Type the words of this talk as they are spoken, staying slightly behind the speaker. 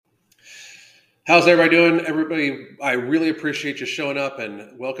How's everybody doing? Everybody, I really appreciate you showing up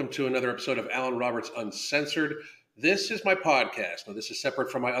and welcome to another episode of Alan Roberts Uncensored. This is my podcast. Now, this is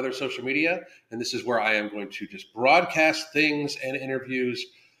separate from my other social media, and this is where I am going to just broadcast things and interviews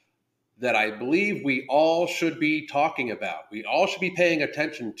that I believe we all should be talking about. We all should be paying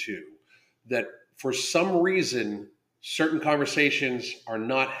attention to that for some reason, certain conversations are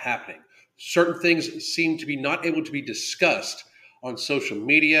not happening. Certain things seem to be not able to be discussed on social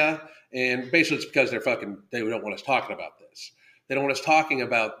media. And basically, it's because they don't want us talking about this. They don't want us talking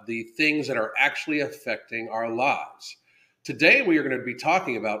about the things that are actually affecting our lives. Today, we are going to be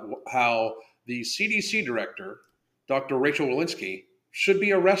talking about how the CDC director, Dr. Rachel Walensky, should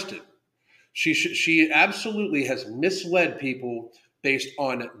be arrested. She absolutely has misled people based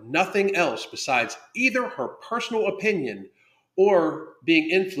on nothing else besides either her personal opinion or being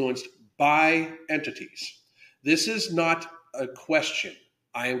influenced by entities. This is not a question.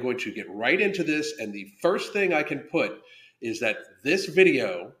 I am going to get right into this, and the first thing I can put is that this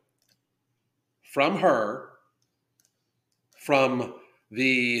video from her from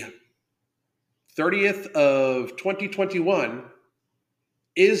the 30th of 2021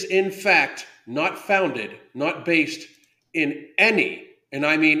 is in fact not founded, not based in any, and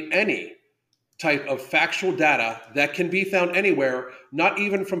I mean any, type of factual data that can be found anywhere, not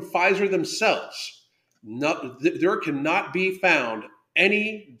even from Pfizer themselves. There cannot be found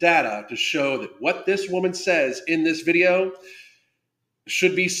any data to show that what this woman says in this video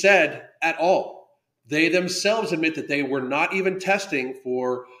should be said at all. They themselves admit that they were not even testing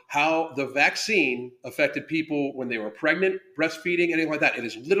for how the vaccine affected people when they were pregnant, breastfeeding, anything like that. It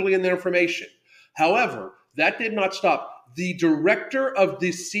is literally in their information. However, that did not stop the director of the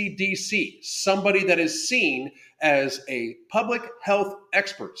CDC, somebody that is seen as a public health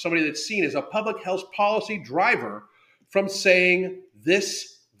expert, somebody that's seen as a public health policy driver, from saying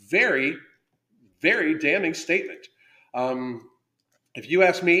this very, very damning statement. If you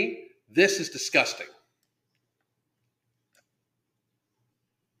ask me, this is disgusting.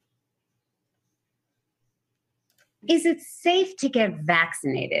 Is it safe to get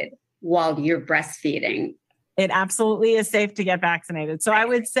vaccinated while you're breastfeeding? It absolutely is safe to get vaccinated. So I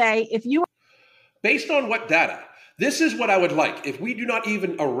would say if you... Based on what data? This is what I would like. If we do not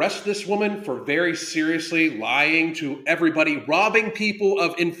even arrest this woman for very seriously lying to everybody, robbing people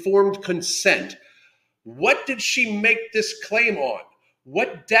of informed consent, what did she make this claim on?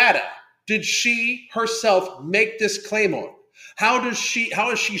 What data did she herself make this claim on? How is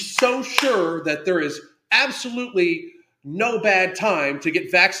she so sure that there is absolutely no bad time to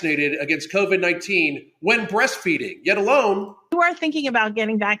get vaccinated against COVID-19 when breastfeeding, yet alone... You are thinking about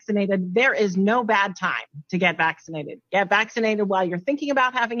getting vaccinated, there is no bad time to get vaccinated. Get vaccinated while you're thinking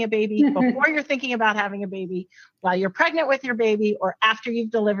about having a baby, before you're thinking about having a baby, while you're pregnant with your baby, or after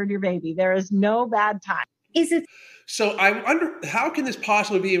you've delivered your baby. There is no bad time. Is it? So I wonder, how can this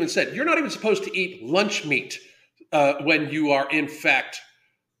possibly be even said? You're not even supposed to eat lunch meat when you are in fact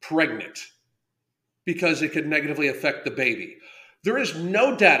pregnant, because it could negatively affect the baby. There is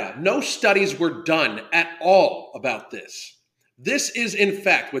no data, no studies were done at all about this. This is, in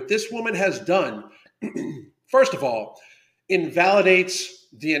fact, what this woman has done, first of all, invalidates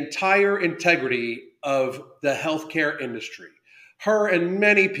the entire integrity of the healthcare industry. Her and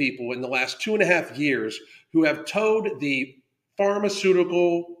many people in the last 2.5 years who have towed the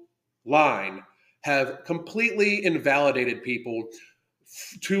pharmaceutical line have completely invalidated people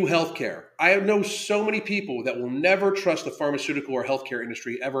to healthcare. I know so many people that will never trust the pharmaceutical or healthcare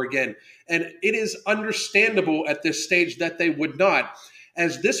industry ever again. And it is understandable at this stage that they would not,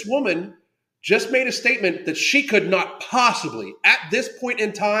 as this woman just made a statement that she could not possibly, at this point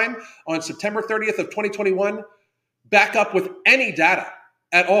in time, on September 30th of 2021, back up with any data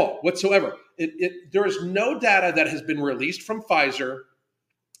at all whatsoever. There is no data that has been released from Pfizer,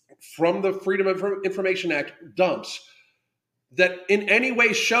 from the Freedom of Information Act dumps, that in any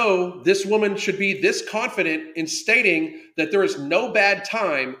way show this woman should be this confident in stating that there is no bad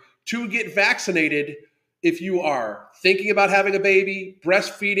time to get vaccinated if you are thinking about having a baby,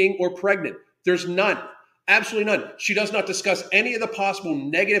 breastfeeding, or pregnant. There's none. Absolutely none. She does not discuss any of the possible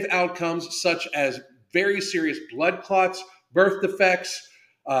negative outcomes, such as very serious blood clots, birth defects,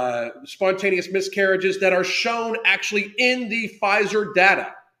 spontaneous miscarriages, that are shown actually in the Pfizer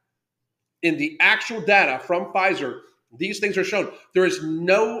data. In the actual data from Pfizer, these things are shown. There is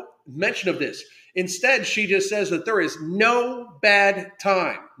no mention of this. Instead, she just says that there is no bad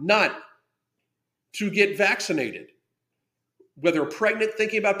time, none, to get vaccinated. Whether pregnant,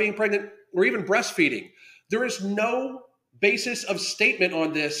 thinking about being pregnant, or even breastfeeding. There is no basis of statement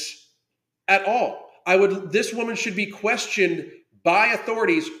on this at all. This woman should be questioned by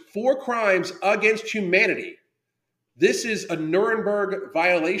authorities for crimes against humanity. This is a Nuremberg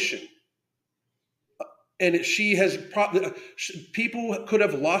violation. And people could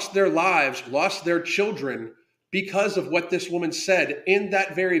have lost their lives, lost their children because of what this woman said in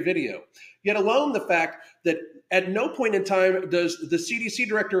that very video. Yet alone the fact that at no point in time does the CDC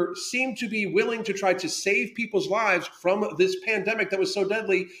director seem to be willing to try to save people's lives from this pandemic that was so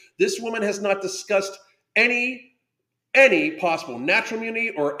deadly. This woman has not discussed any possible natural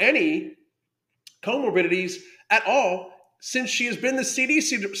immunity or any comorbidities at all since she has been the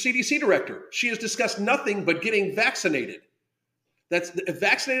CDC director. She has discussed nothing but getting vaccinated. That's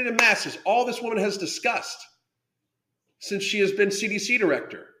vaccinated in mass is all this woman has discussed since she has been CDC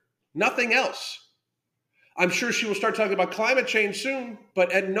director. Nothing else. I'm sure she will start talking about climate change soon,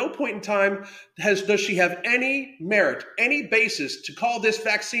 but at no point in time does she have any merit, any basis to call this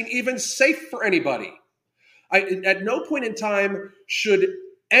vaccine even safe for anybody. At no point in time should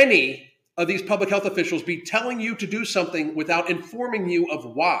any of these public health officials be telling you to do something without informing you of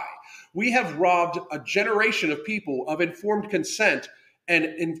why. We have robbed a generation of people of informed consent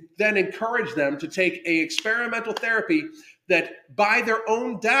and then encouraged them to take an experimental therapy that by their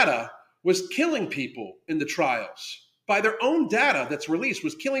own data was killing people in the trials. By their own data that's released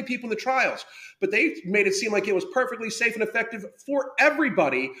was killing people in the trials. But they made it seem like it was perfectly safe and effective for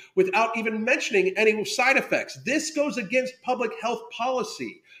everybody without even mentioning any side effects. This goes against public health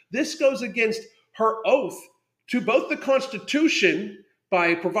policy. This goes against her oath to both the Constitution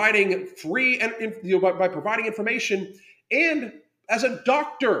by providing by providing information, and as a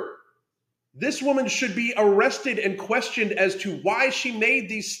doctor. This woman should be arrested and questioned as to why she made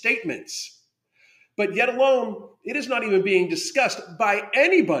these statements. But yet alone, it is not even being discussed by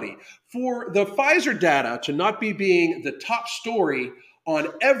anybody. For the Pfizer data to not be being the top story on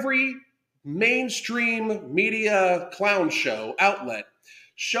every mainstream media clown show outlet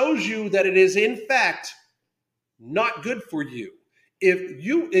shows you that it is in fact not good for you. If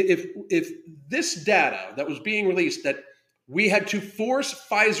this data that was being released, that we had to force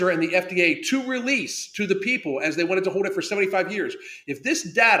Pfizer and the FDA to release to the people as they wanted to hold it for 75 years. If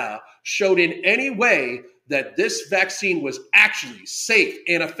this data showed in any way that this vaccine was actually safe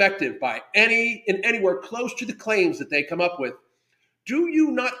and effective by anywhere close to the claims that they come up with, do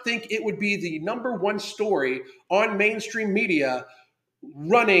you not think it would be the number one story on mainstream media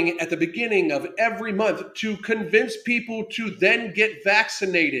running at the beginning of every month to convince people to then get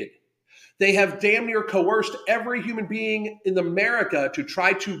vaccinated? They have damn near coerced every human being in America to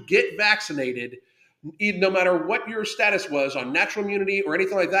try to get vaccinated, no matter what your status was on natural immunity or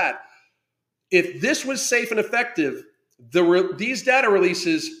anything like that. If this was safe and effective, these data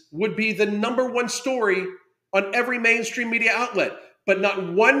releases would be the number one story on every mainstream media outlet. But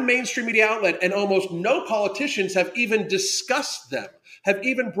not one mainstream media outlet and almost no politicians have even discussed them, have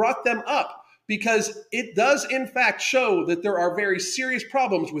even brought them up. Because it does, in fact, show that there are very serious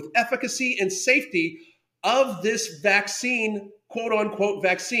problems with efficacy and safety of this vaccine, quote unquote,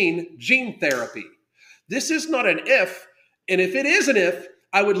 vaccine gene therapy. This is not an if. And if it is an if,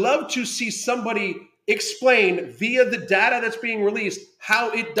 I would love to see somebody explain via the data that's being released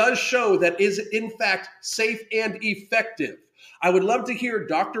how it does show that is, in fact, safe and effective. I would love to hear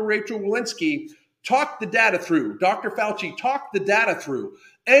Dr. Rachel Walensky talk the data through, Dr. Fauci talk the data through.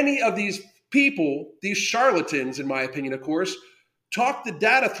 Any of these people, these charlatans, in my opinion, of course, talk the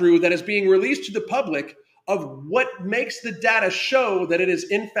data through that is being released to the public of what makes the data show that it is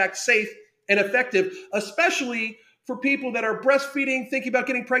in fact safe and effective, especially for people that are breastfeeding, thinking about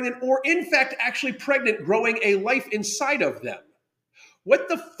getting pregnant, or in fact actually pregnant, growing a life inside of them. What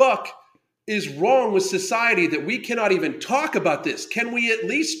the fuck is wrong with society that we cannot even talk about this? Can we at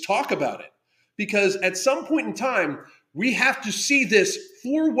least talk about it? Because at some point in time, we have to see this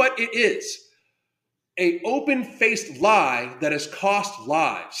for what it is, an open-faced lie that has cost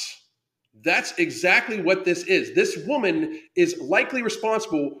lives. That's exactly what this is. This woman is likely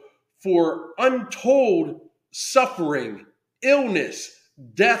responsible for untold suffering, illness,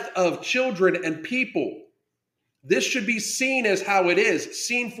 death of children and people. This should be seen as how it is,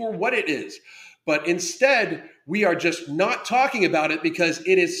 seen for what it is. But instead, we are just not talking about it because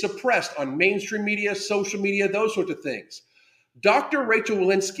it is suppressed on mainstream media, social media, those sorts of things. Dr. Rachel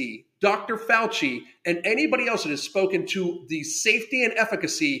Walensky, Dr. Fauci, and anybody else that has spoken to the safety and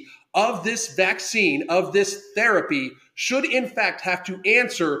efficacy of this vaccine, of this therapy, should in fact have to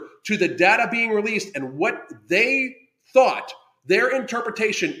answer to the data being released and what they thought, their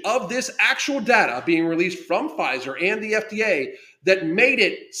interpretation of this actual data being released from Pfizer and the FDA that made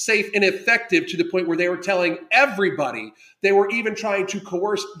it safe and effective to the point where they were telling everybody, they were even trying to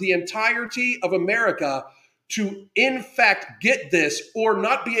coerce the entirety of America to, in fact, get this or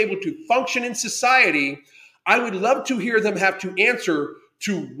not be able to function in society, I would love to hear them have to answer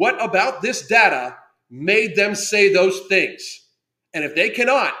to what about this data made them say those things. And if they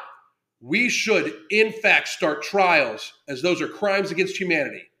cannot, we should, in fact, start trials, as those are crimes against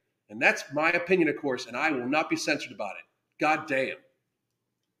humanity. And that's my opinion, of course, and I will not be censored about it. God damn.